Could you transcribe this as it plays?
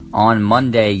On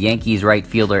Monday, Yankees right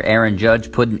fielder Aaron Judge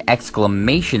put an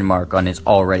exclamation mark on his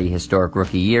already historic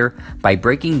rookie year by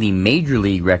breaking the Major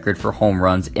League record for home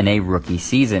runs in a rookie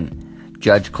season.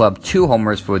 Judge clubbed 2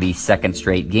 homers for the second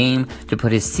straight game to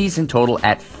put his season total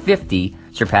at 50,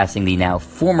 surpassing the now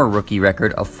former rookie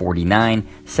record of 49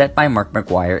 set by Mark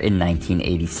McGwire in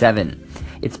 1987.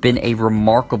 It's been a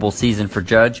remarkable season for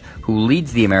Judge, who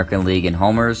leads the American League in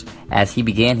homers, as he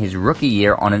began his rookie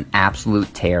year on an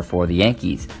absolute tear for the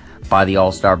Yankees. By the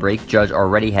All-Star break, Judge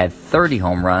already had 30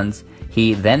 home runs.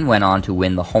 He then went on to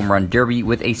win the Home Run Derby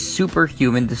with a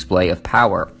superhuman display of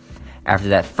power. After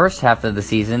that first half of the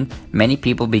season, many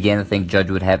people began to think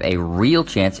Judge would have a real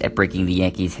chance at breaking the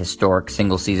Yankees' historic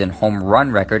single-season home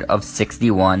run record of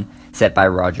 61 set by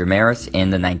Roger Maris in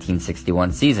the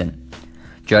 1961 season.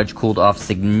 Judge cooled off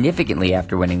significantly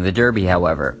after winning the Derby,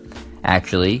 however.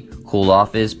 Actually, cool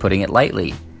off is putting it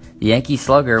lightly. The Yankee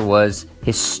slugger was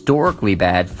historically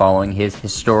bad following his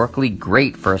historically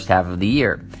great first half of the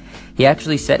year. He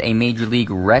actually set a Major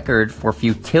League record for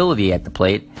futility at the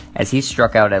plate, as he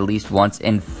struck out at least once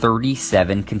in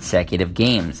 37 consecutive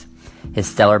games. His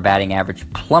stellar batting average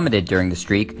plummeted during the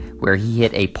streak, where he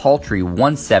hit a paltry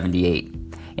 178.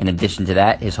 In addition to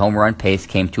that, his home run pace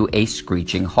came to a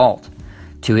screeching halt.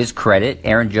 To his credit,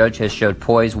 Aaron Judge has showed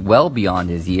poise well beyond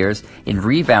his years in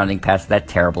rebounding past that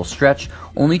terrible stretch,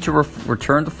 only to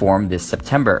return to form this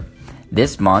September.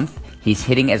 This month, he's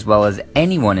hitting as well as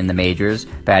anyone in the majors,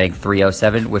 batting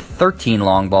 .307 with 13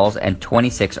 long balls and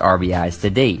 26 RBIs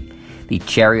to date. The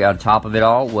cherry on top of it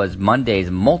all was Monday's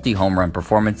multi-home run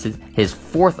performance, his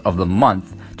 4th of the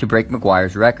month, to break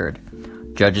McGwire's record.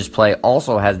 Judge's play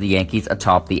also has the Yankees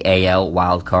atop the AL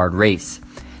wildcard race.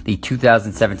 The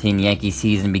 2017 Yankee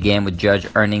season began with Judge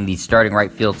earning the starting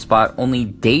right field spot only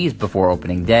days before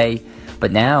opening day,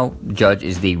 but now Judge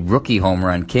is the rookie home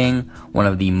run king, one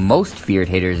of the most feared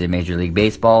hitters in Major League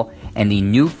Baseball, and the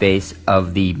new face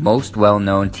of the most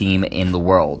well-known team in the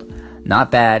world.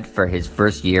 Not bad for his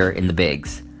first year in the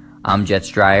bigs. I'm Jet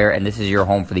Stryer, and this is your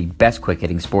home for the best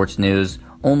quick-hitting sports news,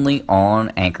 only on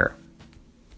Anchor.